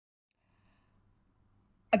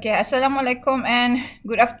Okay, Assalamualaikum and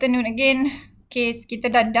good afternoon again. Okay, kita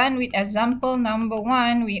dah done with example number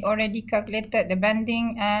 1. We already calculated the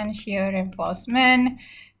bending and shear reinforcement.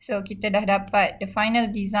 So, kita dah dapat the final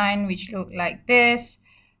design which look like this.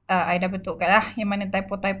 I dah betulkan lah yang mana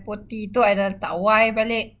typo-typo T tu I dah letak Y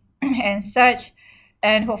balik and such.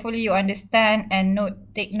 And hopefully you understand and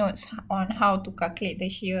take notes on how to calculate the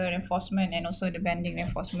shear reinforcement and also the bending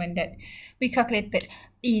reinforcement that we calculated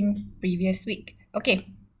in previous week. Okay.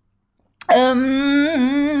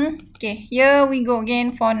 Okay, here we go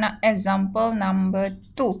again for example number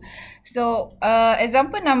 2. So,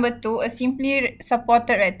 example number 2, a simply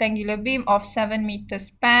supported rectangular beam of 7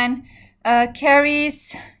 meters span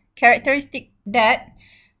carries characteristic that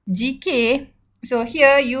GK. So,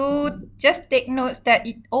 here you just take notes that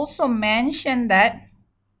it also mentioned that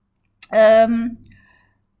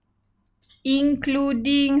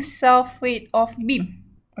including self-weight of beam.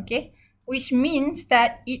 Okay. Which means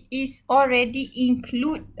that it is already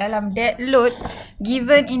include dalam dead load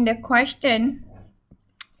given in the question.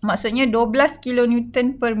 Maksudnya 12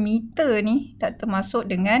 kilonewton per meter ni dah termasuk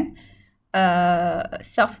dengan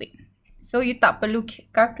self-weight. So, you tak perlu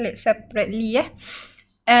calculate separately .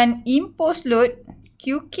 And imposed load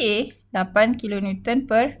QK 8 kilonewton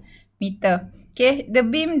per meter. Okay, the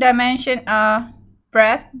beam dimension are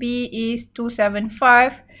breadth B is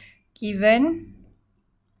 275 given.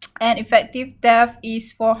 And effective depth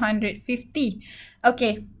is 450.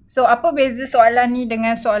 Okay. So, apa beza soalan ni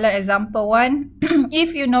dengan soalan example 1?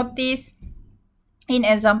 If you notice, in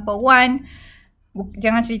example 1,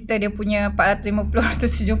 jangan cerita dia punya 450 atau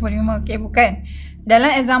 75. Okay, bukan.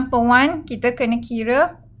 Dalam example 1, kita kena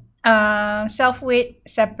kira self-weight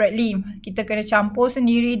separately. Kita kena campur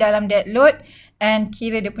sendiri dalam dead load and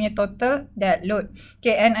kira dia punya total dead load.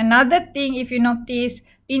 Okay, and another thing if you notice,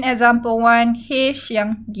 in example 1, H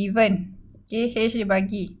yang given. Okay, H dia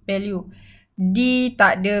bagi value. D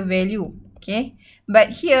tak ada value. Okay,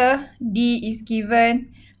 but here D is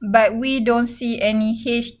given but we don't see any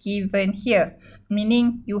H given here.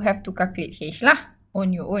 Meaning you have to calculate H lah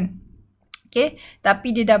on your own. Okay,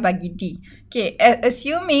 tapi dia dah bagi D. Okay,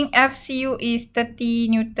 assuming FCU is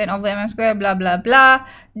 30 Newton over mm square blah blah blah.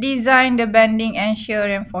 Design the bending and shear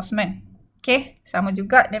reinforcement. Okay, sama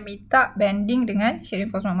juga dia minta bending dengan shear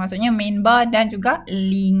reinforcement. Maksudnya main bar dan juga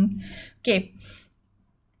link. Okay.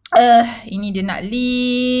 Ini dia nak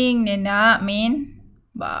link, dia nak main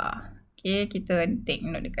bar. Okay, kita take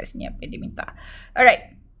note dekat sini apa dia minta.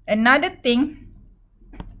 Alright, another thing.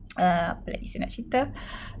 Apa lagi saya nak cerita?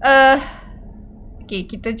 Okay,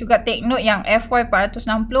 kita juga take note yang FY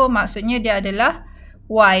 460 maksudnya dia adalah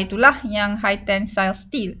Y itulah yang high tensile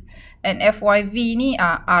steel. And FYV ni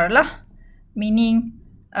R lah. Meaning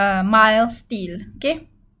mild steel.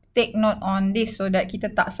 Okay. Take note on this so that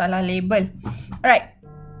kita tak salah label. Alright.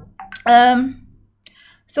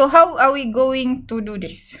 So how are we going to do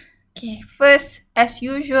this? Okay. First, as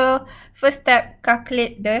usual, first step,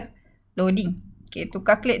 calculate the loading. Okay. To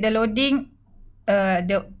calculate the loading,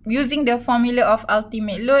 using the formula of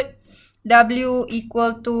ultimate load, W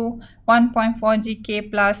equal to 1.4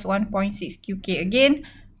 GK plus 1.6 QK again.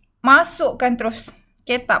 Masukkan terus.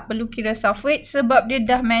 Okay, tak perlu kira self-weight sebab dia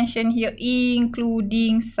dah mention here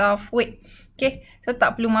including self-weight. Okay, so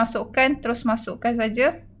tak perlu masukkan, terus masukkan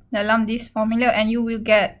saja dalam this formula and you will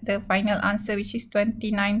get the final answer which is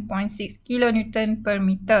 29.6 kilonewton per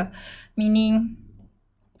meter. Meaning,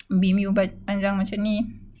 beam you panjang macam ni.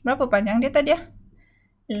 Berapa panjang dia tadi ?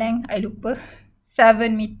 Length, I lupa. 7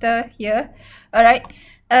 meter here. Alright.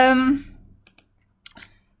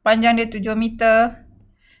 Panjang dia 7 meter.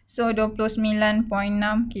 So, 29.6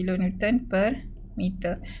 kilonewton per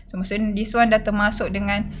meter. So, maksudnya this one dah termasuk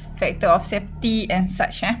dengan factor of safety and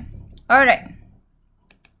such. Alright.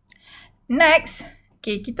 Next.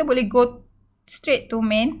 Okay, kita boleh go straight to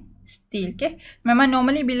main steel. Okay. Memang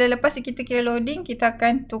normally bila lepas kita kira loading, kita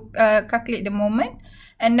akan calculate the moment.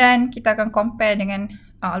 And then, kita akan compare dengan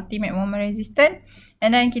ultimate moment resistance.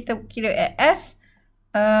 And then, kita kira AS.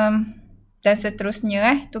 Dan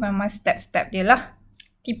seterusnya. Itu memang step-step dia lah.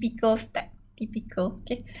 Typical step. Typical.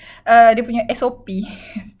 Okay. Dia punya SOP.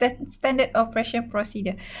 Standard Operation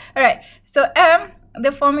Procedure. Alright. So,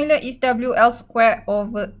 the formula is WL square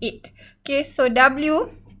over 8. Okay. So,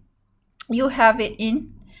 W, you have it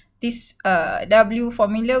in this W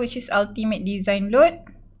formula which is ultimate design load.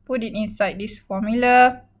 Put it inside this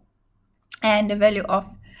formula. And the value of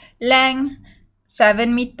length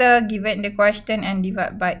 7 meter given the question and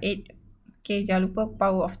divide by 8. Okay, jangan lupa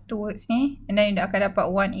power of 2 words ni. And then you akan dapat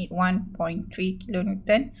 181.3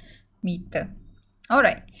 kilonewton meter.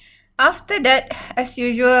 Alright. After that, as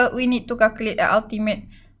usual, we need to calculate the ultimate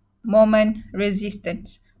moment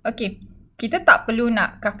resistance. Okay, kita tak perlu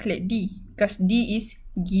nak calculate D because D is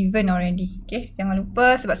given already. Okay, jangan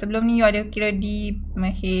lupa sebab sebelum ni you ada kira D,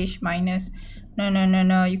 H minus. No.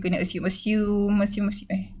 You kena assume.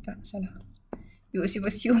 Tak, salah. You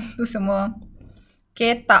assume tu semua.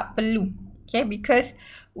 Okay, tak perlu. Okay, because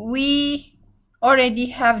we already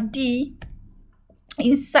have D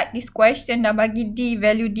inside this question. Dah bagi D,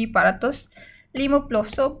 value D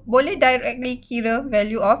 450. So, boleh directly kira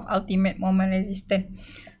value of ultimate moment resistance.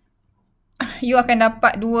 You akan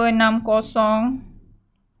dapat 260.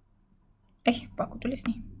 Apa aku tulis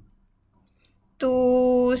ni?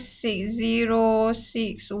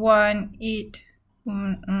 260618.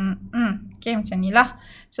 Okay, macam ni lah.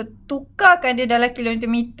 So, tukarkan dia dalam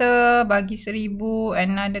kilometer, bagi 1000,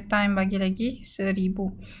 another time bagi lagi 1000.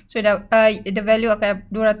 So, the value akan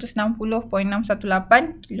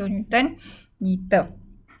 260.618 kilonewton meter.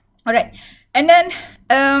 Alright. And then,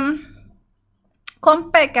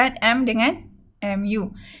 comparekan M dengan MU.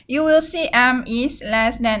 You will see M is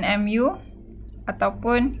less than MU.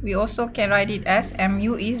 Ataupun we also can write it as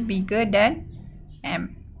MU is bigger than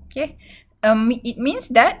M. Okay. It means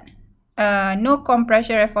that no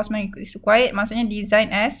compression reinforcement is required. Maksudnya design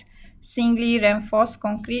as singly reinforced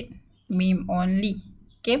concrete beam only.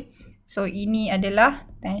 Okay. So ini adalah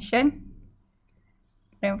tension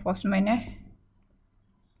reinforcement.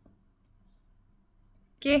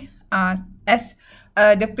 Okay. As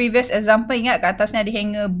the previous example, ingat kat atas ni ada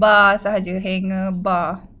hanger bar sahaja. Hanger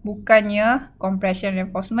bar. Bukannya compression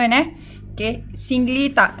reinforcement. Okay. Singly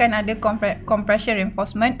takkan ada compression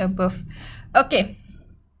reinforcement above. Okay.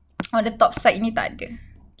 On the top side ni tak ada.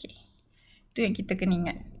 Okay. Itu yang kita kena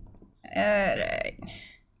ingat. Alright.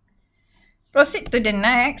 Proceed to the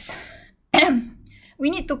next. We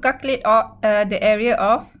need to calculate the area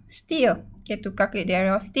of steel. Okay. To calculate the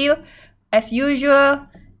area of steel, as usual,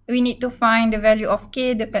 we need to find the value of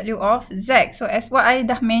K, the value of Z. So, as what I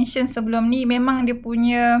dah mention sebelum ni, memang dia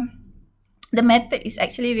punya, the method is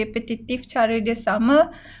actually repetitive, cara dia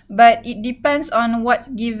sama, but it depends on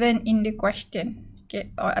what's given in the question.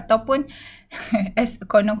 Okay, ataupun as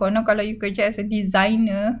konon-konon kalau you kerja as a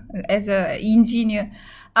designer, as a engineer,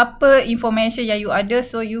 apa information yang you ada,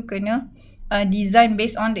 so you kena design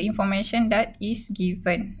based on the information that is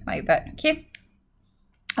given, like that. Okay.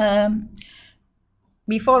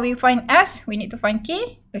 Before we find S, we need to find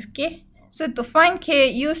K. Okay. So to find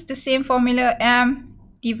K, use the same formula M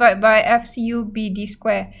divided by FCU BD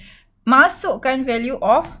square. Masukkan value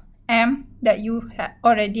of M that you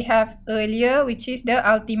already have earlier, which is the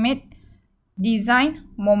ultimate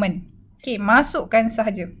design moment. Okay, masukkan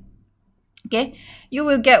sahaja. Okay, you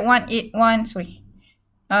will get 181. Sorry.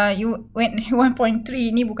 1.3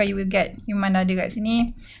 ni bukan you will get. You mana ada kat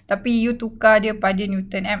sini. Tapi you tukar dia pada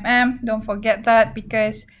Newton mm. Don't forget that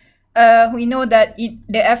because we know that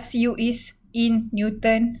the FCU is in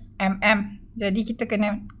Newton mm. Jadi kita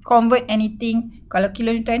kena convert anything. Kalau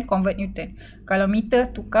kilonewton, convert Newton. Kalau meter,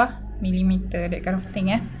 tukar millimeter. That kind of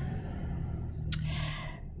thing.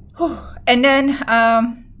 And then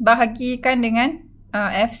bahagikan dengan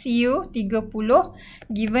FCU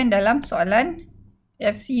 30 given dalam soalan.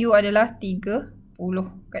 FCU adalah 30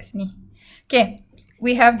 kat sini. Okay.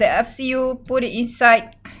 We have the FCU, put it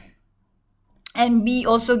inside. And B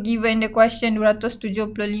also given the question 275.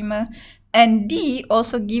 And D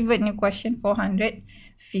also given the question 450.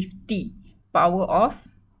 Power of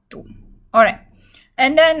 2. Alright.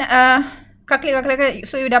 And then calculate.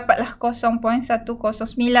 So you dapatlah 0.109.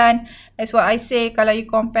 That's what I say. Kalau you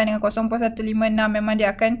compare dengan 0.156, memang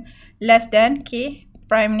dia akan less than K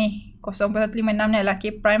prime ni. 0.156 ni adalah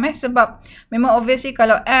K prime sebab memang obviously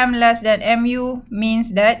kalau M less than MU means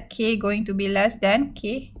that K going to be less than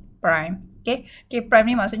K prime. Okay. K prime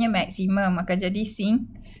ni maksudnya maksimum. Maka jadi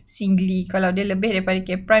singly. Kalau dia lebih daripada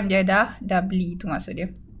K prime, dia dah doubly. Itu maksud dia.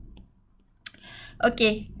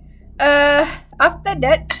 Okay. After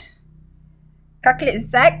that, calculate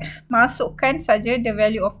Z. Masukkan saja the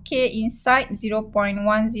value of K inside 0.109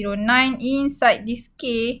 inside this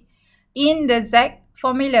K in the Z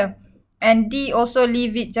formula. And D also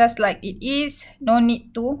leave it just like it is. No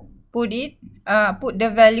need to put it. Put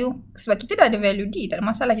the value. Sebab kita dah ada value D. Tak ada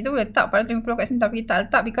masalah. Kita boleh letak pada 50 kat sini. Tapi kita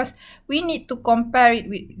letak because we need to compare it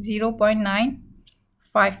with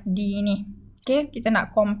 0.95D ni. Okay. Kita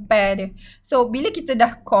nak compare dia. So, bila kita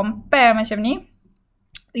dah compare macam ni,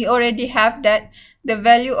 we already have that the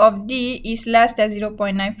value of D is less than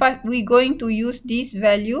 0.95. We going to use this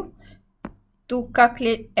value to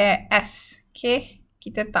calculate S. Okay.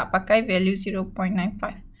 Kita tak pakai value 0.95.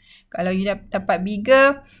 Kalau you dapat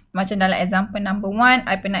bigger, macam dalam example number 1,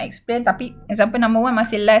 I pernah explain, tapi example number 1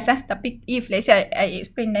 masih less Tapi if let's say I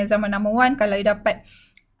explain example number 1, kalau you dapat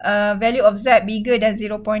value of z bigger than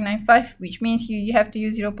 0.95, which means you have to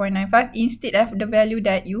use 0.95 instead of the value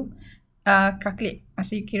that you calculate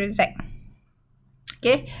masa you kira z.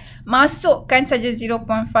 Okay, masukkan saja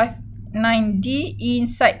 0.59D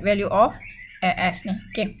inside value of AS ni.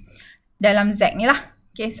 Okay, dalam z ni lah.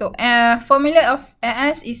 Okay, so formula of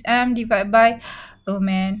AS is M divided by, oh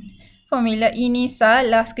man, formula ini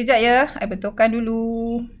salah. Sekejap ya, I betulkan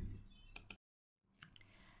dulu.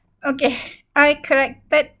 Okay, I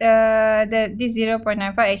corrected this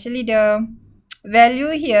 0.95. Actually, the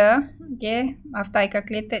value here, okay, after I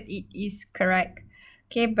calculated, it is correct.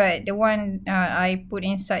 Okay, but the one I put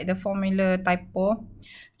inside the formula typo,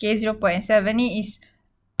 okay, 0.7 ni is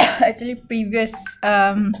actually previous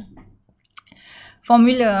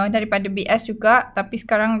formula daripada BS juga, tapi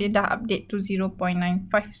sekarang dia dah update to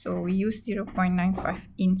 0.95, so we use 0.95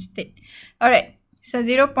 instead. Alright, so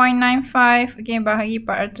 0.95, okay, bahagi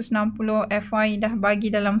 460, FY dah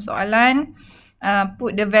bagi dalam soalan.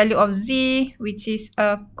 Put the value of Z, which is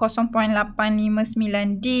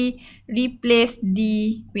 0.859D, replace D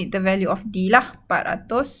with the value of D lah,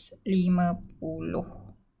 450.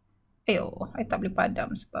 I tak boleh padam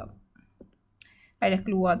sebab I dah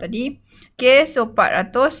keluar tadi. Okay, so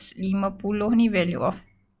 450 ni value of.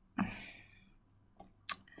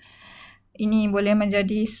 Ini boleh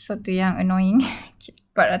menjadi sesuatu yang annoying.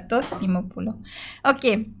 450.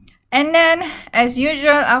 Okay. And then, as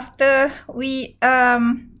usual, after we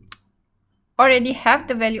already have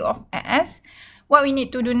the value of AS, what we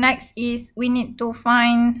need to do next is we need to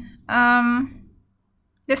find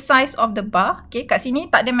the size of the bar. Okay, kat sini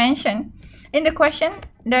tak ada mention. In the question,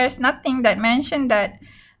 there's nothing that mentioned that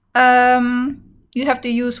you have to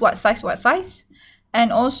use what size,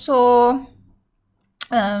 and also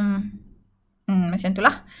macam tu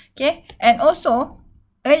lah. Okay, and also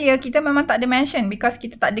earlier kita memang tak ada mention because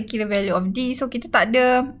kita tak ada kira value of D, so kita tak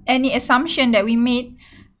ada any assumption that we made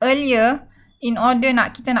earlier in order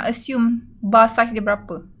kita nak assume bar size dia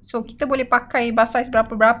berapa. So kita boleh pakai bar size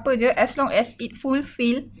berapa-berapa je as long as it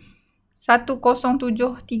fulfill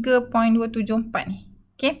 1073.274 ni.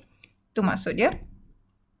 Okay, tu maksud dia.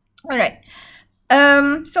 Alright.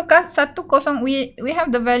 So kan 10 we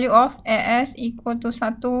have the value of AS equal to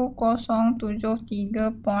 1073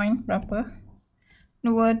 point berapa?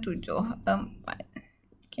 274.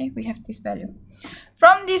 Okay, we have this value.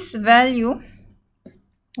 From this value,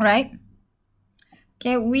 right?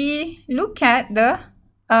 Okay, we look at the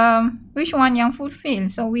which one yang fulfill.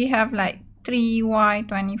 So we have like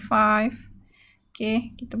 3y25.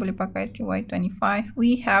 Okay, kita boleh pakai 3y25.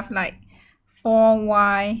 We have like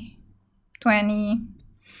 4y20.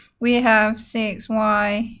 We have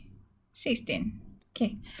 6y16.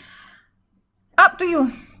 Okay, up to you.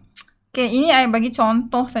 Okay, ini I bagi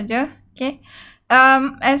contoh saja. Okay,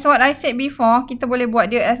 as what I said before, kita boleh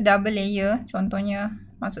buat dia as double layer. Contohnya,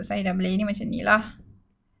 maksud saya double layer ni macam ni lah.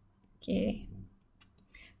 Okay.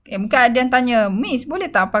 Okay, mungkin ada yang tanya, Miss,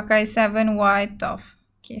 boleh tak pakai 7y12?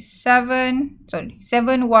 Okay,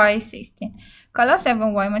 7y16. Kalau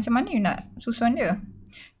 7y, macam mana you nak susun dia?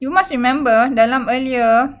 You must remember, dalam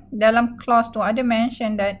clause tu ada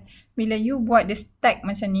mention that bila you buat the stack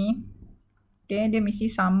macam ni, okay, dia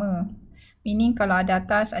mesti sama. Meaning kalau ada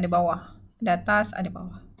atas, ada bawah. Ada atas, ada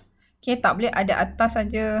bawah. Okay, tak boleh ada atas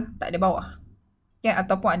saja, tak ada bawah. Okay,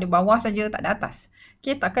 ataupun ada bawah saja, tak ada atas.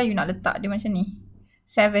 Okay, takkan you nak letak dia macam ni.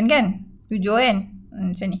 7 kan? 7 kan?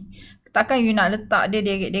 Macam ni. Takkan you nak letak dia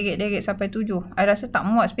deret sampai 7. I rasa tak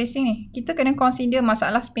muat spacing ni. Kita kena consider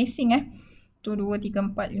masalah spacing 1, 2,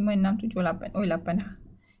 3, 4, 5, 6, 7, 8. Oh, 8 dah.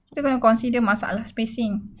 Kita kena consider masalah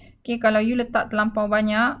spacing. Okay, kalau you letak terlampau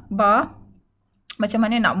banyak bar, macam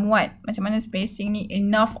mana nak muat? Macam mana spacing ni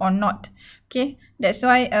enough or not? Okay, that's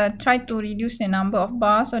why try to reduce the number of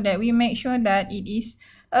bars so that we make sure that it is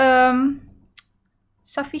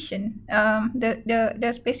sufficient. The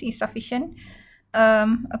spacing is sufficient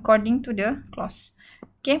according to the clause.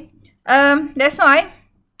 Okay, that's why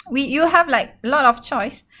you have like a lot of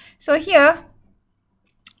choice. So here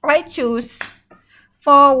I choose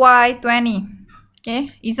 4y20.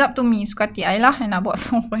 Okay, it's up to me. Suka hati I lah yang nak buat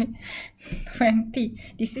 4y20.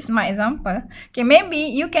 This is my example. Okay,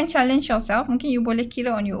 maybe you can challenge yourself. Mungkin you boleh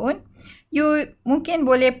kira on your own. You mungkin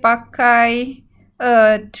boleh pakai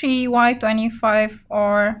 3y25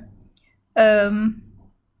 or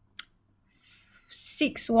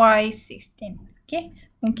 6y16. Okay,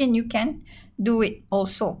 mungkin you can do it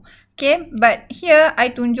also. Okay, but here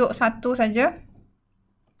I tunjuk satu saja.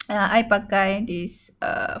 I pakai this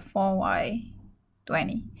 4y20.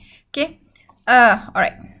 Okay.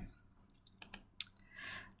 Alright.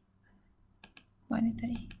 Mana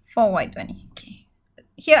tadi? 4y20. Okay.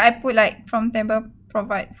 Here I put like from table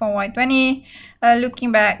provide 4y20. Look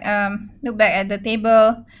back at the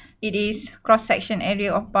table. It is cross section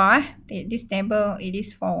area of bar. This table it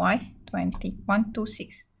is 4y20.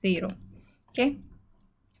 1260. Okay.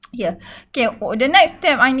 Here. Okay. The next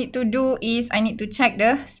step I need to do is I need to check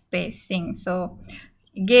the spacing. So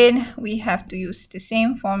again, we have to use the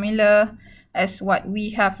same formula as what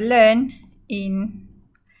we have learned in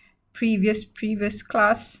previous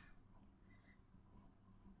class.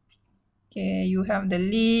 Okay, you have the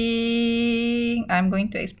link. I'm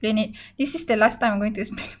going to explain it. This is the last time I'm going to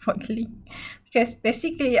explain about the link. Because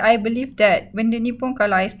basically, I believe that benda ni pun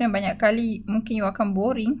kalau I explain banyak kali, mungkin you akan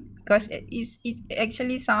boring. Because it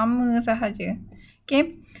actually sama sahaja.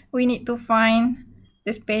 Okay, we need to find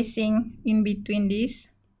the spacing in between this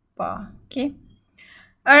bar. Okay,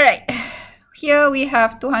 alright. Here we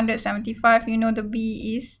have 275. You know the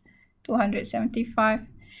B is 275.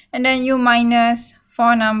 And then you minus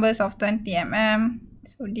 4 numbers of 20 mm.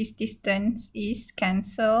 So this distance is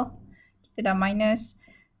cancel. Kita dah minus.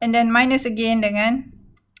 And then minus again dengan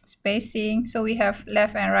spacing. So we have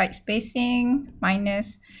left and right spacing.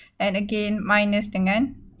 Minus. And again minus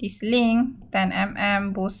dengan this link. 10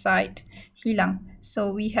 mm both side hilang.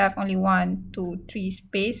 So we have only 1, 2, 3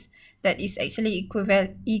 space. That is actually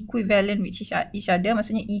equivalent with each other.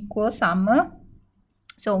 Maksudnya equal, sama.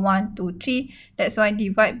 So 1, 2, 3. That's why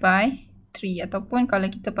divide by 3. Ataupun kalau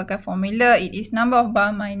kita pakai formula, it is number of bar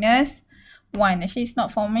minus 1. Actually, it's not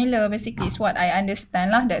formula. Basically, it's what I understand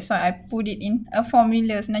lah. That's why I put it in a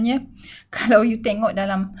formula. Sebenarnya, kalau you tengok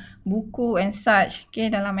dalam buku and such, okay,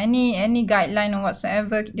 dalam any guideline or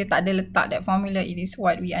whatsoever, dia tak ada letak that formula. It is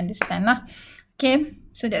what we understand lah. Okay,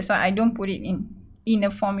 so that's why I don't put it in a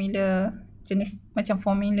formula. Jenis macam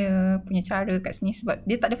formula punya cara kat sini sebab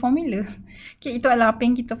dia tak ada formula. Okay, itu adalah apa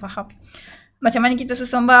yang kita faham. Macam mana kita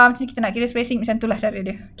susun bar, macam kita nak kira spacing, macam itulah cara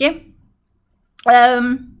dia. Okay.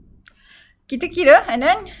 Kita kira and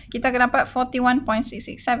then kita akan dapat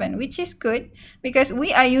 41.667 which is good because we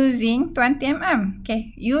are using 20 mm.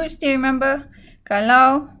 Okay, you still remember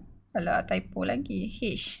kalau typo lagi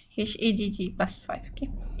HAGG plus 5. Okay,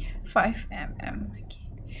 5 mm. Okay.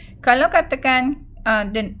 Kalau katakan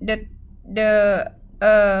the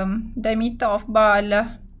diameter of bar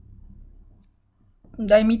adalah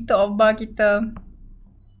diameter of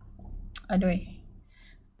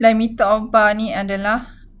bar ni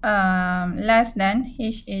adalah less than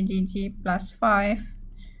HAGG plus 5,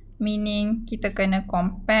 meaning kita kena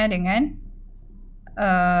compare dengan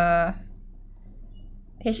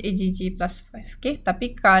HAGG plus 5. Okay,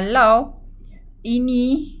 tapi kalau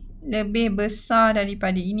ini lebih besar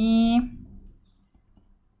daripada ini,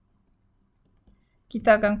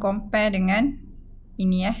 kita akan compare dengan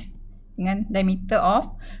ini dengan diameter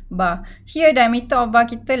of bar. Here diameter of bar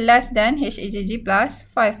kita less than HAGG plus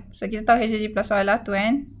 5. So kita tahu HAGG plus 5 adalah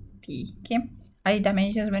 20. Okay. I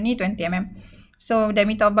dimension sebenarnya 20 mm. So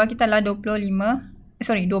diameter of bar kita adalah 20 mm.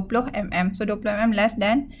 So 20 mm less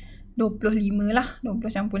than 25 lah. 20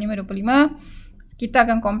 campur 5, 25. Kita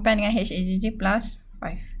akan compare dengan HAGG plus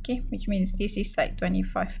 5. Okay. Which means this is like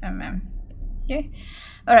 25 mm. Okay.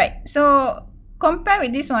 Alright. So compare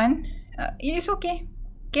with this one. It is okay.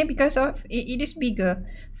 Okay, because of it is bigger.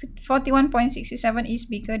 41.67 is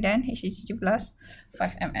bigger than HAGG plus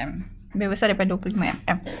 5 mm. Lebih besar daripada 25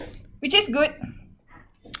 mm. Which is good.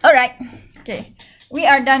 Alright. Okay. We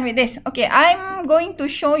are done with this. Okay, I'm going to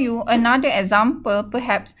show you another example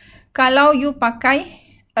perhaps. Kalau you pakai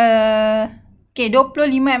okay,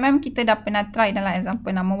 25 mm kita dah pernah try dalam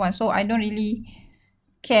example number 1. So I don't really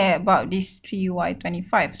care about this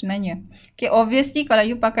 3y25 sebenarnya. Okay, obviously kalau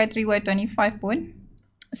you pakai 3y25 pun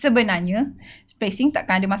sebenarnya spacing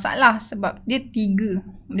takkan ada masalah sebab dia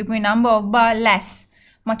 3. Dia punya number of bar less.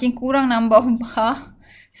 Makin kurang number of bar,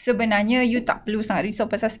 sebenarnya you tak perlu sangat risau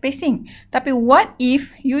pasal spacing. Tapi what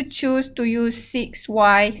if you choose to use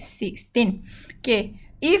 6y16? Okay,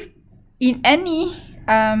 if in any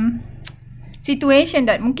situation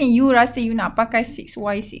that mungkin you rasa you nak pakai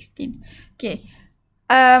 6y16. Okay,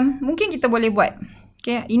 mungkin kita boleh buat.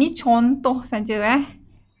 Okay, ini contoh saja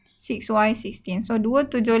 6y16. So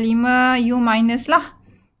 275 you minus lah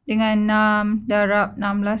dengan 6 darab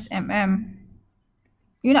 16 mm.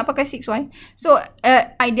 You nak pakai 6y. So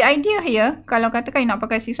the idea here, kalau katakan you nak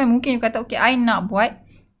pakai 6y, mungkin you kata okay, I nak buat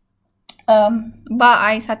bar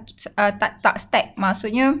I tak stack.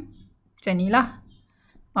 Maksudnya macam ni lah.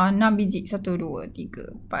 6 biji. 1, 2,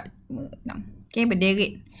 3, 4, 5, 6. Okay,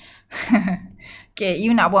 berderet. Okay,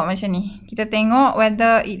 you nak buat macam ni. Kita tengok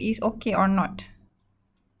whether it is okay or not.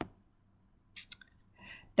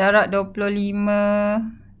 Darab 25,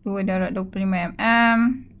 2 darab 25 mm,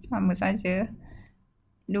 sama saja.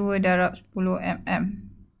 2 darab 10 mm.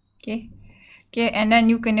 Okay. Okay, and then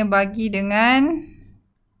you kena bagi dengan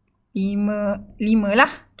 5 lah.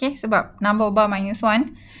 Okay, sebab number bar -1.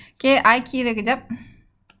 Okay, I kira kejap.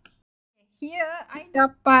 Here, I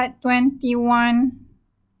dapat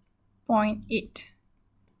 21.8.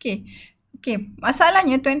 Okay. Okay,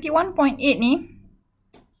 masalahnya 21.8 ni,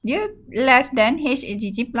 dia less than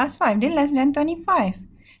HAGG plus 5. Dia less than 25.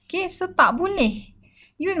 Okay, so tak boleh.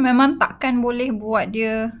 You memang takkan boleh buat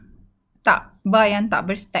dia bar yang tak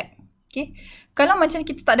berstack. Okay. Kalau macam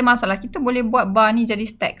kita tak ada masalah, kita boleh buat bar ni jadi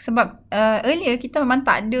stack. Sebab earlier kita memang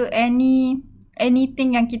tak ada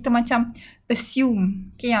anything yang kita macam assume.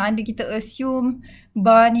 Okay, yang ada kita assume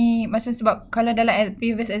bar ni, macam sebab kalau dalam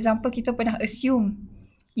previous example kita pernah assume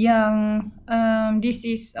yang this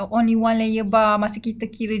is only one layer bar masa kita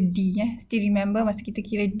kira D. Still remember masa kita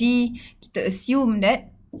kira D, kita assume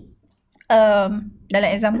that dalam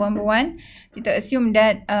example number 1, kita assume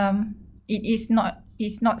that it is not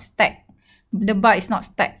stacked. The bar is not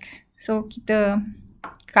stacked. So kita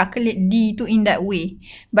calculate D tu in that way.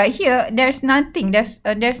 But here there's nothing.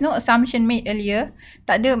 There's no assumption made earlier.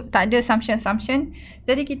 Tak ada assumption.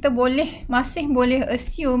 Jadi kita masih boleh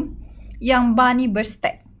assume yang bar ni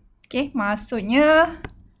berstack. Okay, maksudnya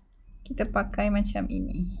kita pakai macam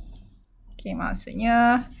ini. Okay,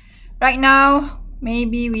 maksudnya right now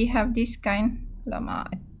maybe we have this kind. Lama.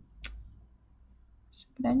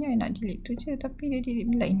 Sebenarnya I nak delete tu je, tapi dia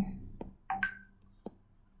delete lain.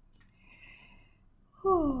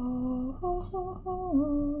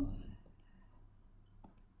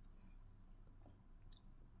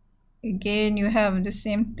 Again, you have the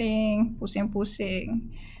same thing, pusing-pusing.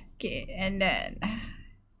 Okay, and then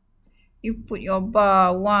you put your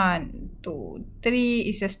bar 1, 2, 3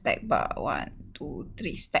 is a stack bar. 1, 2,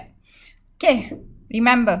 3 stack. Okay,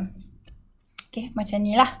 remember. Okay, macam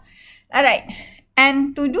ni lah. Alright,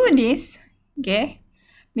 and to do this, okay,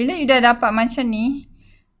 bila you dah dapat macam ni,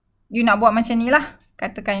 you nak buat macam ni lah.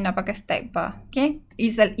 Katakan you nak pakai stack bar. Okay,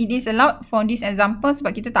 it is allowed for this example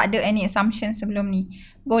sebab kita tak ada any assumption sebelum ni.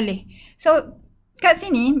 Boleh. So, kat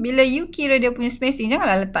sini, bila you kira dia punya spacing,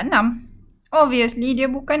 janganlah letak 6. Obviously, dia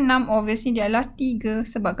bukan 6. Obviously, dia adalah 3.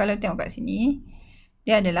 Sebab kalau tengok kat sini,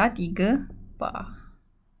 dia adalah 3 bar.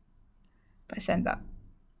 Perasan tak?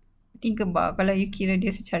 3 bar. Kalau you kira dia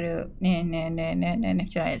secara macam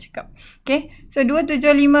saya cakap. Okay. So,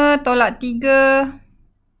 275 tolak 3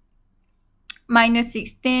 minus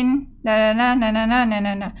 16.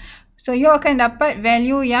 So, you akan dapat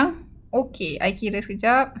value yang okay. I kira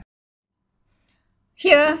sekejap.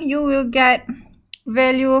 Here, you will get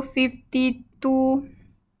value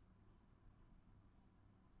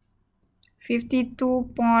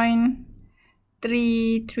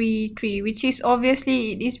 52.333, which is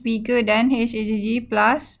obviously it is bigger than HAGG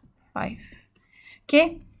plus 5.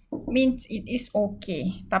 Okay, means it is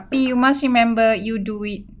okay. Tapi you must remember you do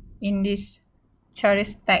it in this cara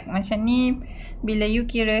stack macam ni. Bila you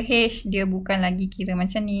kira H, dia bukan lagi kira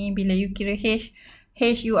macam ni. Bila you kira H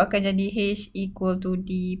you akan jadi H equal to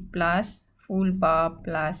D plus full bar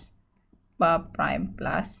plus bar prime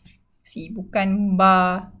plus C. Bukan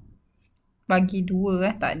bar bagi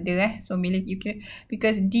 2 tak ada So bila you kira,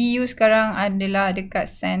 because DU sekarang adalah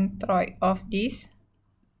dekat centroid of this,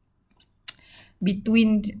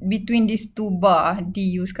 between these two bar,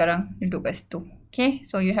 DU sekarang duduk kat situ. Okay,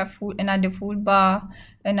 so you have another full bar,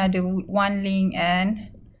 another one link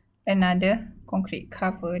and another concrete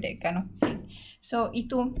cover, that kind of thing. So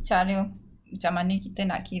itu cara macam mana kita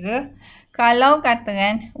nak kira. Kalau kata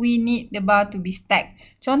kan, we need the bar to be stacked.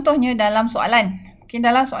 Contohnya dalam soalan. Okay,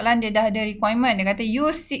 dalam soalan dia dah ada requirement. Dia kata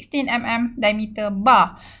use 16 mm diameter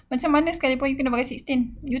bar. Macam mana sekalipun you kena pakai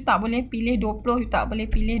 16. You tak boleh pilih 20, you tak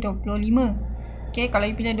boleh pilih 25. Okay,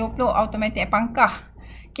 kalau you pilih 20, automatic pangkah.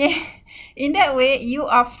 Okay, in that way, you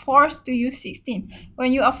are forced to use 16.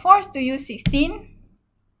 When you are forced to use 16,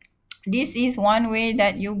 this is one way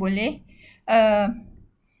that you boleh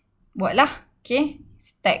buatlah. Okay,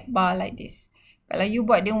 stack bar like this. Kalau you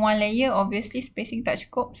buat dia one layer, obviously spacing tak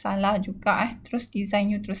cukup, salah juga Terus design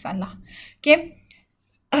you terus salah. Okay,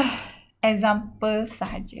 example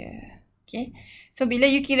sahaja. Okay, so bila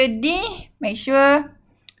you kira D, make sure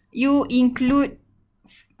you include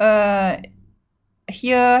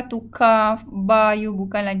here tukar bar you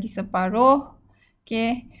bukan lagi separuh.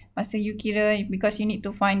 Okay, masa you kira, because you need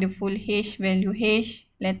to find the full H, value H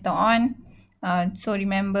later on. So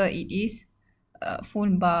remember it is full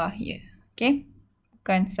bar here. Okay,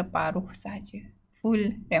 bukan separuh saja, full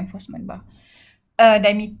reinforcement bar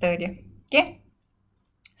diameter dia. Okay,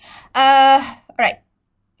 alright.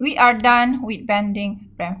 we are done with bending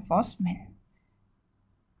reinforcement.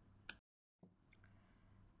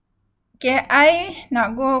 Okay, I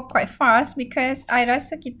nak go quite fast because I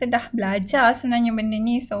rasa kita dah belajar sebenarnya benda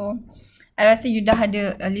ni. So, I rasa you dah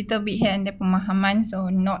ada a little bit here and there pemahaman. So,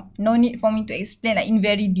 no need for me to explain like in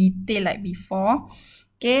very detail like before.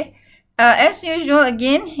 Okay. As usual,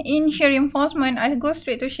 again, in shear reinforcement, I go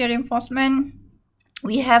straight to shear reinforcement.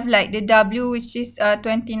 We have like the W, which is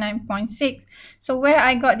 29.6. So, where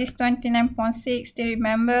I got this 29.6, still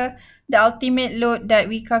remember the ultimate load that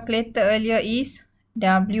we calculated earlier is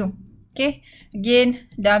W. Okay,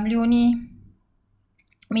 again, W ni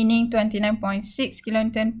meaning 29.6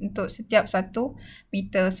 kilonewton untuk setiap 1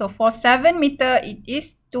 meter. So, for 7 meter, it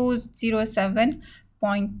is 207.2.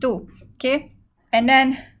 Okay, and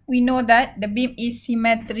then we know that the beam is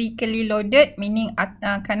symmetrically loaded, meaning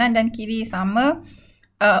kanan dan kiri sama.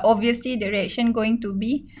 Obviously, the reaction going to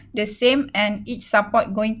be the same and each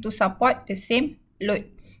support going to support the same load.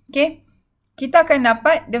 Okay, kita akan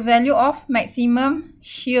dapat the value of maximum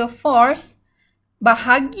shear force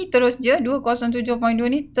bahagi terus je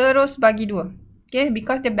 207.2 ni terus bagi 2. Okay,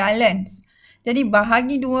 because the balance. Jadi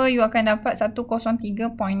bahagi 2 you akan dapat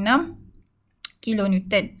 103.6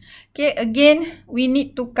 kilonewton. Okay, again we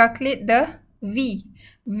need to calculate the V.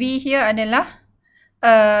 V here adalah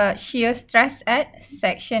shear stress at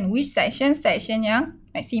section. Which section? Section yang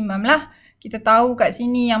maximum lah. Kita tahu kat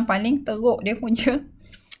sini yang paling teruk dia punya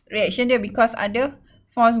reaction dia because ada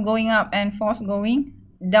force going up and force going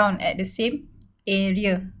down at the same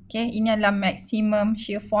area. Okay, ini adalah maximum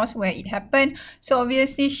shear force where it happen. So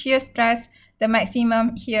obviously shear stress, the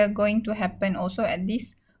maximum here going to happen also at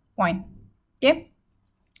this point. Okay,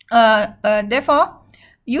 therefore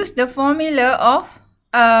use the formula of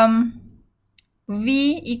V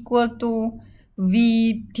equal to V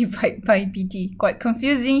divided by BD. Quite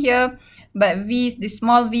confusing here, but V, the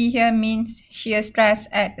small v here means shear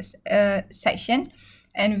stress at section,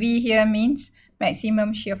 and V here means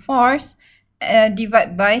maximum shear force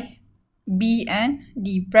divided by B and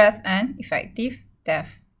D, breadth and effective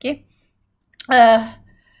depth. Okay,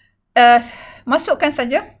 masukkan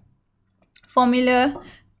saja formula.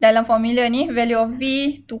 Dalam formula ni, value of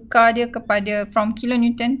V, tukar dia kepada from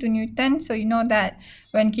kilonewton to Newton. So, you know that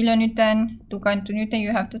when kilonewton tukar to Newton, you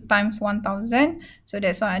have to times 1000. So,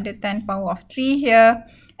 that's why ada 10 power of 3 here.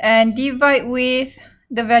 And divide with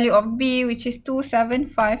the value of B, which is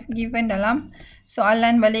 275 given dalam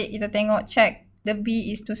soalan balik. Kita tengok, check. The B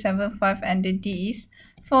is 275 and the D is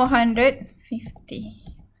 450.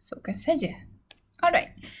 Masukkan saja.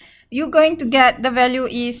 Alright. You're going to get the value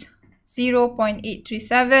is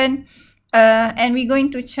 0.837 and we're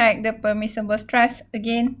going to check the permissible stress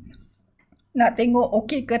again. Nak tengok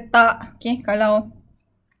okey ke tak. Okay, kalau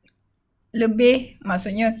lebih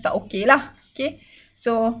maksudnya tak okey lah. Okay,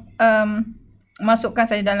 so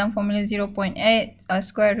masukkan saja dalam formula 0.8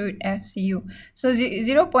 square root FCU. So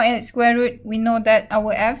 0.8 square root, we know that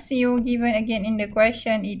our FCU given again in the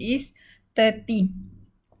question, it is 30.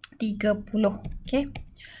 Okay,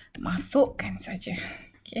 masukkan saja.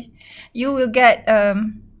 Okay, you will get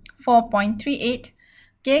 4.38.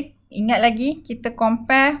 Okay, ingat lagi kita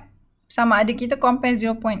compare sama ada kita compare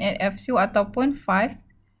 0.8 FCU ataupun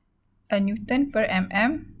 5 Newton per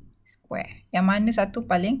mm square. Yang mana satu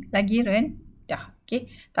paling lagi rendah. Okay,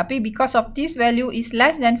 tapi because of this value is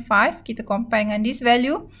less than 5, kita compare dengan this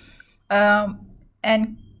value.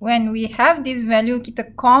 And when we have this value,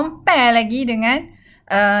 kita compare lagi dengan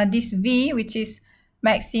this V, which is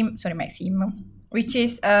maximum. Which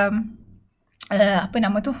is apa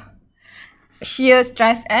nama tu? Shear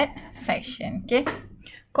stress at section. Okay,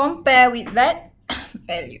 compare with that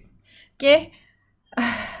value. Okay,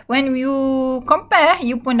 when you compare,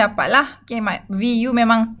 you pun dapat lah. Okay, VU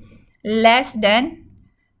memang less than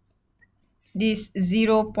this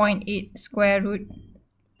 0.8 square root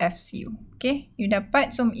FCU. Okay, you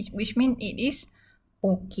dapat, so which means it is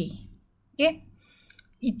okay. Okay,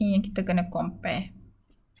 ini yang kita kena compare.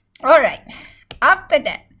 Alright. After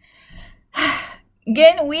that,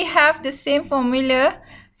 again we have the same formula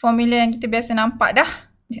yang kita biasa nampak dah.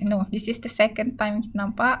 No, this is the second time kita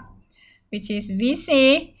nampak, which is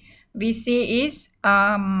VC. VC is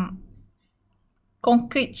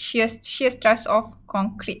concrete shear stress of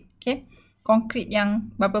concrete. Okay, concrete yang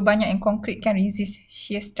berapa banyak yang concrete can resist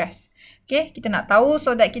shear stress. Okay, kita nak tahu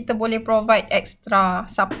so that kita boleh provide extra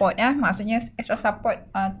support ya. Maksudnya extra support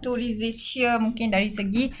to resist shear, mungkin dari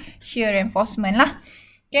segi shear reinforcement lah.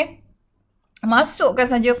 Okay, masukkan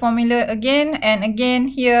saja formula again and again.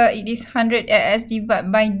 Here it is 100 as divided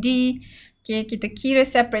by D. Okay, kita kira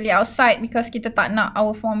separately outside because kita tak nak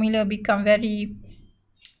our formula become very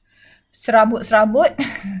serabut-serabut.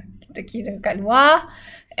 Kita kira kat luar.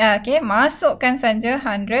 Okay, masukkan saja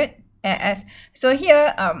 100 AS. So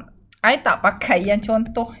here, I tak pakai yang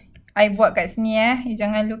contoh I buat kat sini You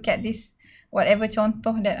jangan look at this whatever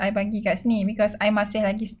contoh that I bagi kat sini because I masih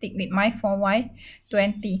lagi stick with my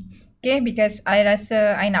 4Y20. Okay, because I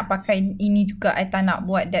rasa I nak pakai ini juga. I tak nak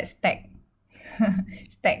buat that stack.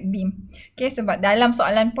 Stack beam. Okay, sebab dalam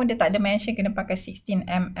soalan pun dia tak ada mention kena pakai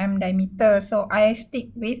 16mm diameter. So, I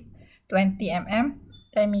stick with 20mm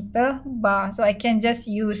diameter bar. So, I can just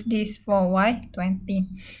use this 4Y20.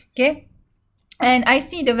 Okay. And I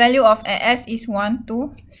see the value of AS is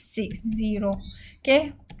 1260.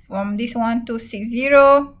 Okay. From this 1260.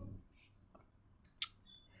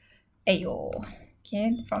 Ayo.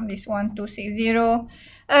 Okay. From this 1260.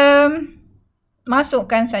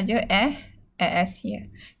 Masukkan saja AS here.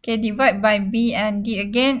 Okay. Divide by B and D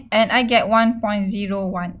again. And I get 1.018.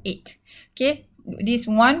 Okay. This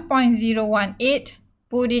 1.018.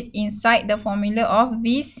 Put it inside the formula of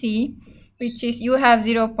VC. Which is you have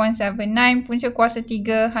 0.79 punca kuasa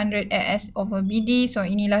 3 100 AS over BD. So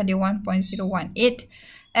inilah dia 1.018.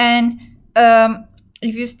 And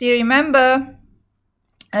if you still remember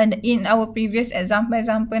in our previous example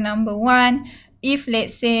number 1, if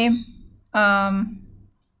let's say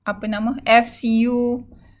FCU,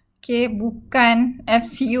 okay, bukan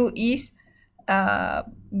FCU is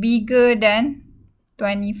bigger than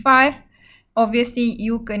 25, obviously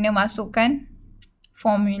you kena masukkan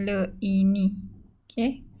formula ini.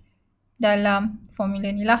 Okay. Dalam formula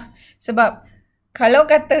ni lah. Sebab kalau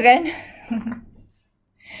katakan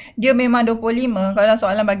dia memang 25. Kalau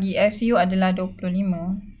soalan bagi FCU adalah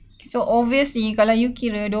 25. So obviously kalau you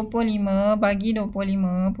kira 25 bagi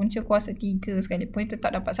 25 punca kuasa 3 sekalipun itu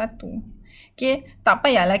tak dapat 1. Okay. Tak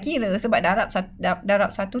payahlah kira sebab darab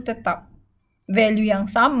 1 tetap value yang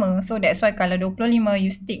sama. So that's why kalau 25 you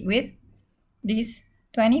stick with this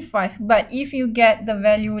 25. But if you get the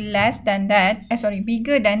value less than that,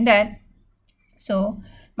 bigger than that, so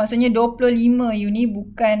maksudnya 25 you ni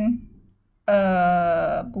bukan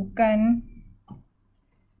 20,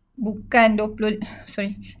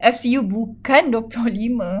 FCU bukan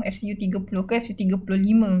 25, FCU 30 ke FCU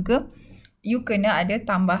 35 ke, you kena ada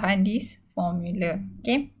tambahan this formula.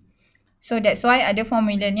 Okay. So that's why ada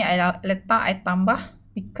formula ni I letak, I tambah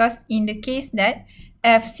because in the case that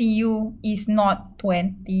FCU is not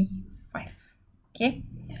 25. Okay.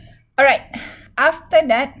 Alright. After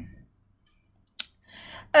that,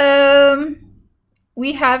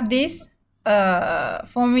 we have this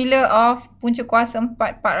formula of punca kuasa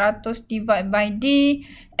 400 divide by D.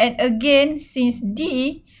 And again, since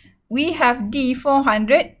D, we have D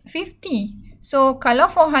 450. So, kalau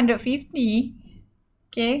 450,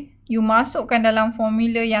 okay, you masukkan dalam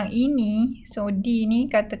formula yang ini. So, D ni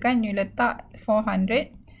katakan you letak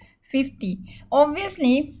 450.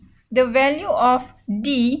 Obviously, the value of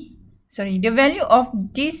the value of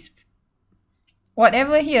this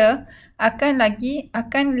whatever here akan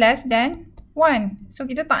less than 1. So,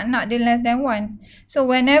 kita tak nak dia less than 1. So,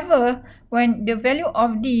 when the value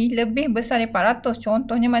of D lebih besar dari 400,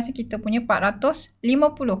 contohnya macam kita punya 450.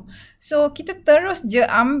 So, kita terus je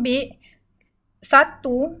ambil 1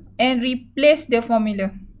 and replace the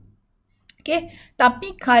formula. Okay.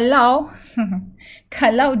 Tapi kalau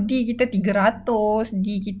kalau D kita 300,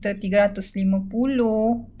 D kita 350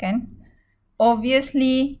 kan,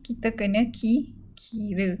 obviously kita kena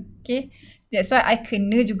kira. Okay. That's why I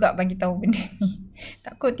kena juga bagi tahu benda ni.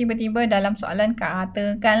 Takut tiba-tiba dalam soalan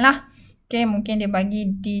katakanlah, okay, mungkin dia bagi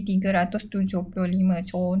D 375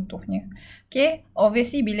 contohnya. Okay.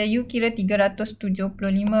 Obviously bila you kira 375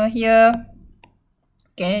 here,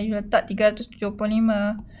 okay, you letak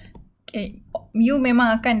 375. Okay, you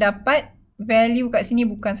memang akan dapat value kat sini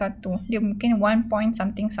bukan 1. Dia mungkin 1 point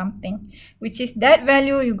something. Which is that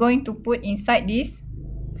value you going to put inside this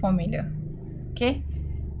formula. Okay.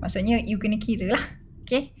 Maksudnya you kena kira lah.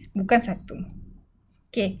 Okay. Bukan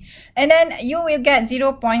 1. Okay. And then you will get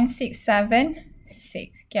 0.676.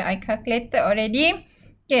 Okay. I calculated already.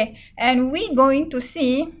 Okay. And we going to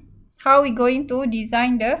see how we going to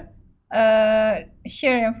design the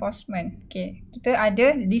shear reinforcement. Okay, kita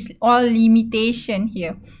ada this all limitation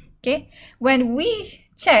here. Okay, when we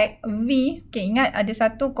check V, okay, ingat ada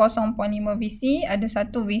satu 0.5 VC, ada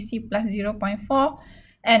satu VC plus 0.4,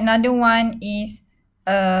 and another one is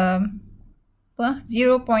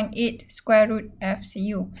 0.8 square root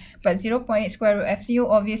FCU. But 0.8 square root FCU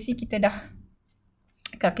obviously kita dah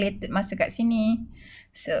calculated masa kat sini.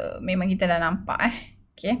 So memang kita dah nampak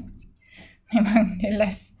okay. Memang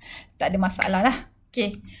jelas tak ada masalah lah.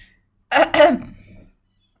 Okay.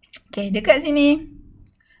 Okay, dekat sini.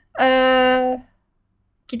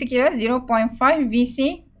 kita kira 0.5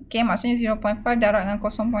 VC. Okay, maksudnya 0.5 darab dengan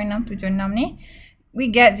 0.676 ni. We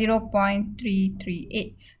get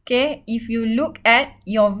 0.338. Okay, if you look at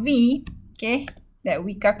your V, okay, that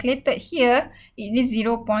we calculated here, it is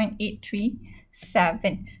 0.837.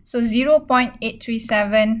 So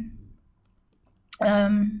 0.837,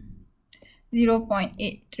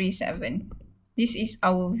 0.837. This is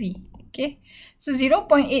our V. Okay, so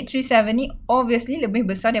 0.837 ni obviously lebih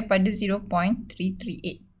besar daripada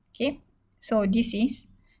 0.338. Okay, so this is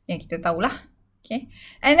yang kita tahulah. Okay,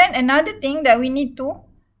 and then another thing that we need to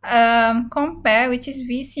compare, which is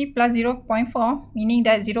VC plus 0.4, meaning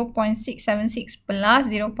that 0.676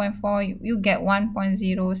 plus 0.4, you get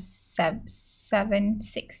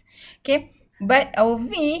 1.076. Okay, but our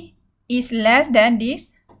V is less than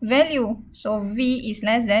this value. So V is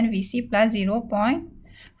less than VC plus 0.4.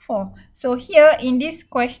 So here in this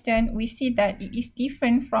question, we see that it is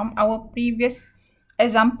different from our previous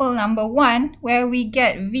example number 1, where we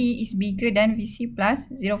get V is bigger than VC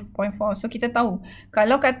plus 0.4. So kita tahu,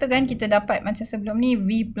 kalau katakan kita dapat macam sebelum ni,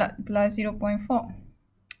 V plus 0.4,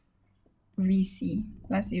 VC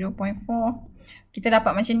plus 0.4, kita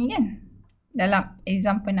dapat macam ni kan, dalam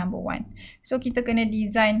example number 1. So kita kena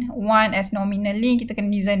design one as nominal link, kita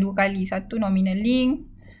kena design dua kali, satu nominal link,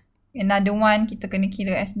 another one kita kena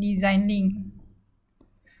kira as design link.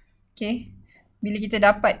 Okay, bila kita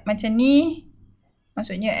dapat macam ni,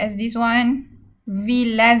 maksudnya as this one,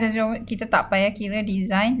 V less than 0, kita tak payah kira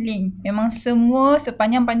design link. Memang semua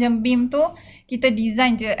sepanjang-panjang beam tu, kita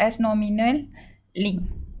design je as nominal link.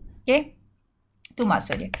 Okay, tu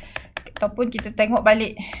maksud dia. Ataupun kita tengok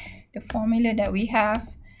balik the formula that we have,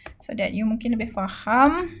 so that you mungkin lebih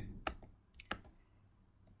faham.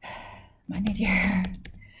 Mana dia?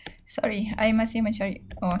 Sorry, I masih mencari.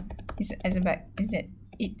 Oh, it's at the back. Is it?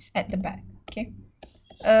 It's at the back. Okay.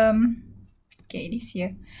 Okay, this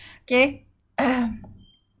here. Okay.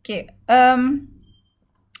 Okay.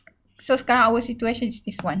 So sekarang our situation is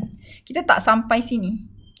this one. Kita tak sampai sini.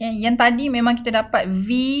 Okay. Yang tadi memang kita dapat V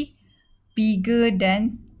bigger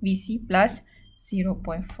than VC plus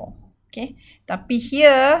 0.4. Okay. Tapi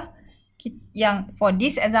here, yang for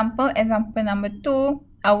this example, example number 2,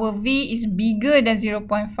 our V is bigger than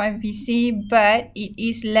 0.5 VC, but it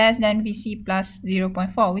is less than VC plus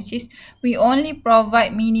 0.4, which is we only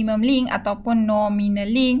provide minimum link ataupun nominal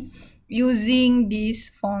link using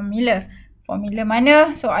this formula. Formula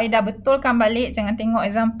mana? So, I dah betulkan balik. Jangan tengok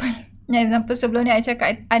example. Yang example sebelum ni, I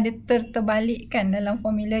cakap ada terbalikkan dalam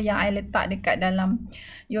formula yang I letak dekat dalam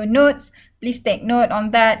your notes. Please take note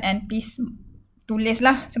on that and please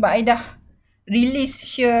tulislah, sebab I dah release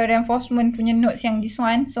shear reinforcement punya notes yang this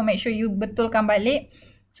one. So make sure you betulkan balik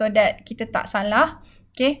so that kita tak salah.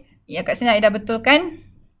 Okay, ya, kat sini I dah betulkan.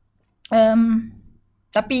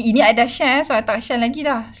 Tapi ini I dah share, so I tak share lagi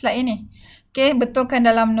dah slide ini. Okay, betulkan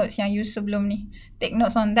dalam notes yang you sebelum ni. Take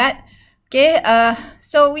notes on that. Okay,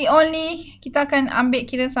 so kita akan ambil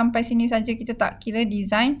kira sampai sini saja. Kita tak kira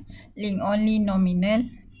design link, only nominal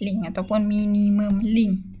link ataupun minimum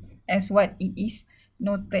link as what it is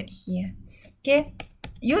noted here. Okay,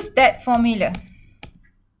 use that formula.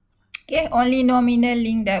 Okay, only nominal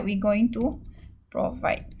link that we're going to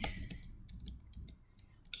provide.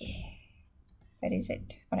 Okay, where is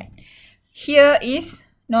it? Alright, here is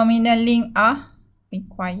nominal link are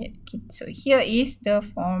required. Okay, so here is the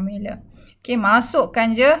formula. Okay,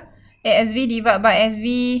 masukkan je ASV divide by SV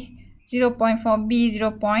 0.4B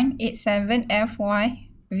 0.87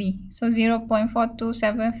 FYV. So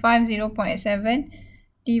 0.4275 0.87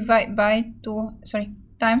 divide by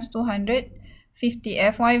times 250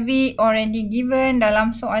 FYV already given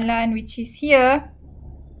dalam soalan, which is here.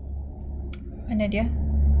 Mana dia?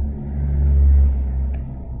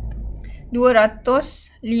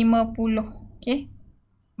 250. Okay,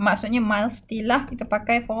 maksudnya miles still lah kita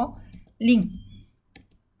pakai for link.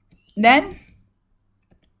 Then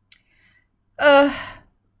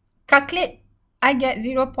calculate, I get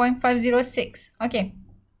 0.506. Okay,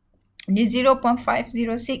 the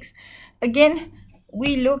 0.506, again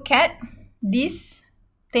we look at this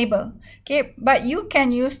table. Okay, but you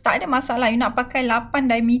can use, tak ada masalah, you nak pakai 8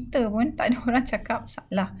 diameter pun tak ada orang cakap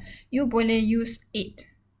salah. You boleh use 8.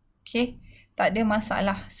 Okay, tak ada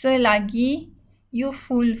masalah selagi you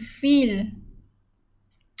fulfill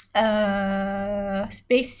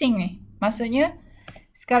spacing ni. Maksudnya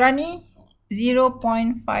sekarang ni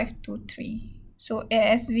 0.523. So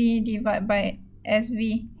ASV divide by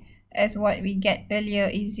SV as what we get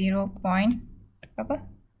earlier is 0. Apa?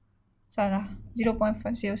 Salah.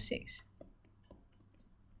 0.506.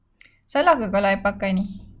 Salah ke kalau I pakai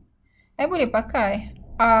ni? I boleh pakai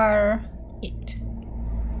R8.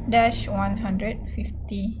 dash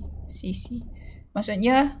 150cc.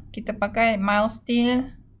 Maksudnya kita pakai mild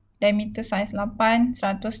steel, diameter size 8,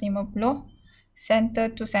 150. Center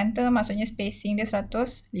to center maksudnya spacing dia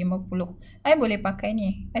 150. I boleh pakai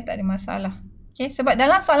ni. I tak ada masalah. Okay, sebab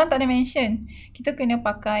dalam soalan tak ada mention. Kita kena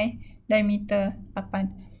pakai diameter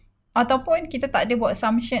 8. Ataupun kita tak ada buat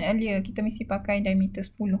assumption earlier. Kita mesti pakai diameter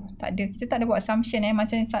 10. Tak ada. Kita tak ada buat assumption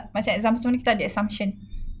Macam example sebelum ni kita ada assumption.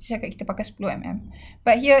 Saya cakap kita pakai 10 mm.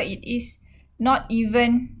 But here it is not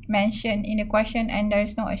even mentioned in the question and there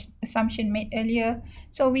is no assumption made earlier.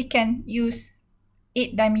 So we can use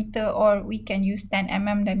 8 diameter or we can use 10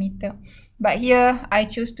 mm diameter. But here I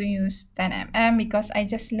choose to use 10 mm because I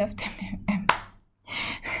just love 10 mm.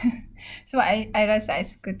 So I rasa I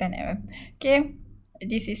suka 10 mm. Okay.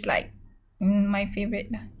 This is like my favorite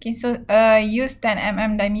lah. Okay, so use 10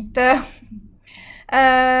 mm diameter.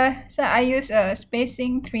 So I use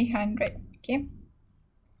spacing 300. Okay.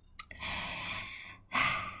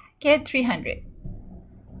 Okay, 300.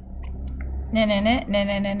 No.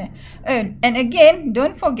 And again,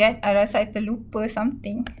 don't forget, I rasa I terlupa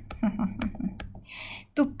something.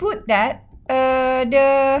 To put that,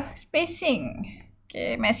 the spacing.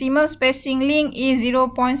 Okay, maximum spacing link is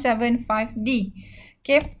 0.75D.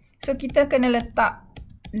 Okay, so kita kena letak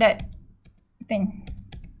that thing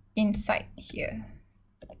inside here.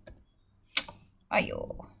 Ayo.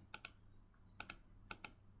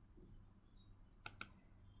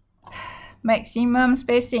 Maximum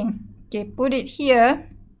spacing. Okay, put it here.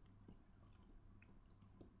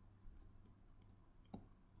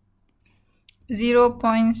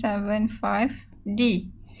 .75D.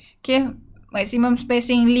 Okay, maximum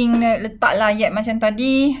spacing link letaklah ayat macam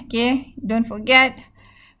tadi. Okay, don't forget.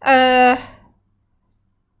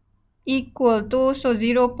 Equal to, so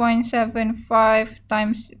 0.75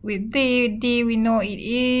 times with D we know it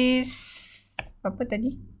is berapa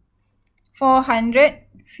tadi?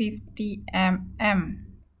 450 mm.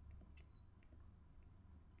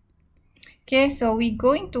 Okay, so we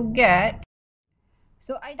going to get,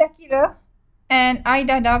 so I dah kira and I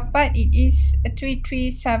dah dapat it is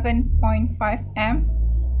 337.5 mm.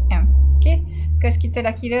 Okay, because kita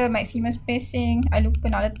dah kira maximum spacing. I lupa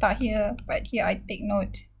nak letak here, but here I take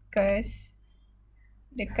note because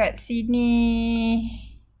dekat sini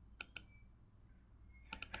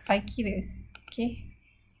I kira. Okay,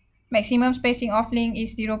 maximum spacing of link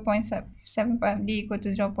is 0.75D equal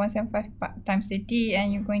to 0.75 times the D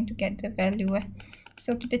and you're going to get the value.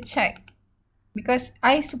 So kita check. Because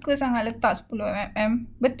I suka sangat letak 10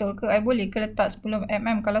 mm. Betul ke? I boleh ke letak 10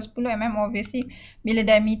 mm? Kalau 10 mm obviously bila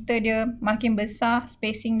diameter dia makin besar,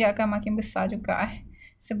 spacing dia akan makin besar juga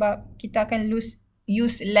sebab kita akan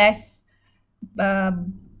use less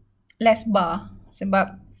bar.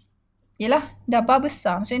 Sebab yelah dah bar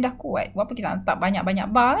besar, maksudnya dah kuat. Buat apa kita letak banyak-banyak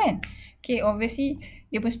bar kan? Okay, obviously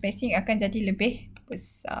dia pun spacing akan jadi lebih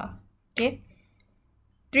besar. Okay,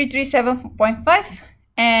 337.5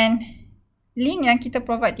 and link yang kita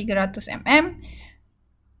provide 300 mm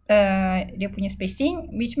dia punya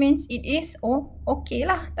spacing, which means it is okay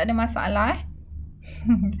lah, tak ada masalah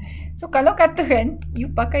So kalau katakan you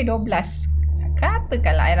pakai 12,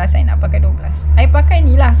 katakanlah I rasa I nak pakai 12, I pakai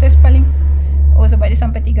ni lah size paling, sebab dia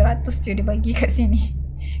sampai 300 je dia bagi kat sini.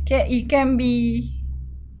 Okay, it can be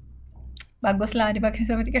bagus lah dia bagi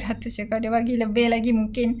sampai 300 je. Kalau dia bagi lebih lagi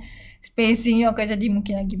mungkin spacing you akan jadi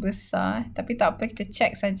mungkin lagi besar. Tapi tak apa, kita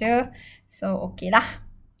check saja. So okay lah.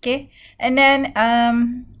 Okay, and then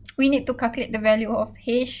we need to calculate the value of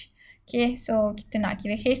H. Okay, so kita nak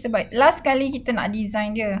kira H sebab last kali kita nak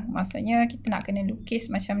design dia. Maksudnya kita nak kena lukis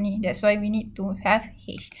macam ni. That's why we need to have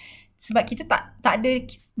H. Sebab kita tak ada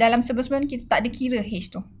dalam sebelum-sebelum kita tak ada kira H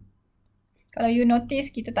tu. Kalau you notice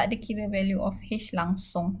kita tak ada kira value of H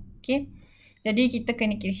langsung. Okay, jadi kita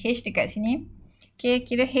kena kira H dekat sini. Okay,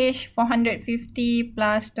 kira H 450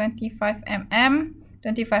 plus 25 mm.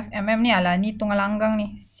 25 mm ni ni tunggal langgang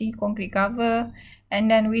ni. C concrete cover.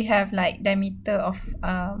 And then we have like diameter of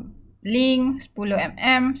link 10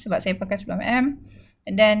 mm sebab saya pakai 10 mm.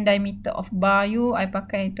 And then diameter of bar you I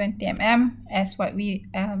pakai 20 mm as what we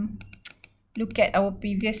look at our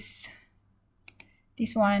previous.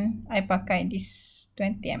 This one I pakai this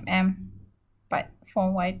 20 mm part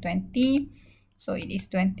 4y20, so it is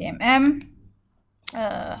 20 mm.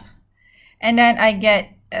 And then I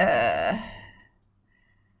get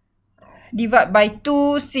divide by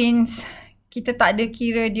 2 since kita tak ada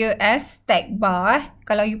kira dia as stack bar.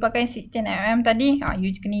 Kalau you pakai 16 mm tadi,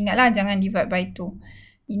 you kena ingat lah jangan divide by 2.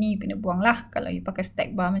 Ini you kena buang lah kalau you pakai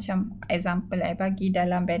stack bar macam example I bagi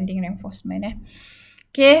dalam bending reinforcement.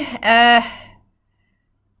 Okay,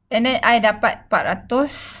 and then I dapat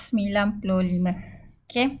 495.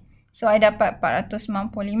 Okay. So I dapat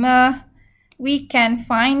 495. We can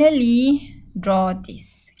finally draw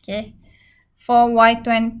this. Okay. For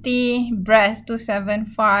Y20 breast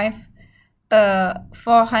 275,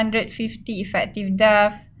 450 effective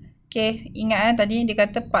depth. Okay, ingat tadi dia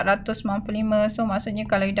kata 495. So maksudnya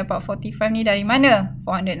kalau you dapat 45 ni dari mana?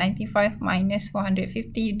 495 minus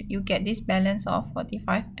 450, you get this balance of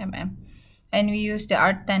 45 mm. And we use the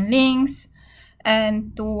R10 links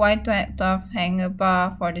and 2 Y12 hanger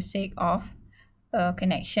bar for the sake of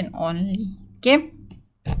connection only. Okay,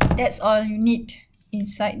 that's all you need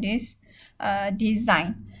inside this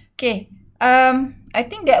design. Okay, I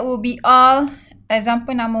think that will be all.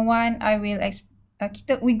 Example number 1, I will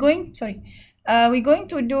we're going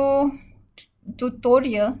to do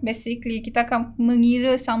tutorial. Basically kita akan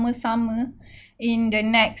mengira sama-sama in the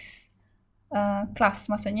next class,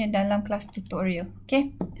 maksudnya dalam kelas tutorial.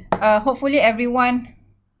 Okay, hopefully everyone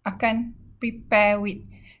akan prepare with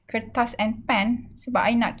kertas and pen sebab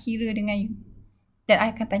I nak kira dengan you dan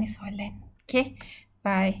I akan tanya soalan. Okay,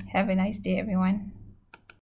 bye, have a nice day everyone.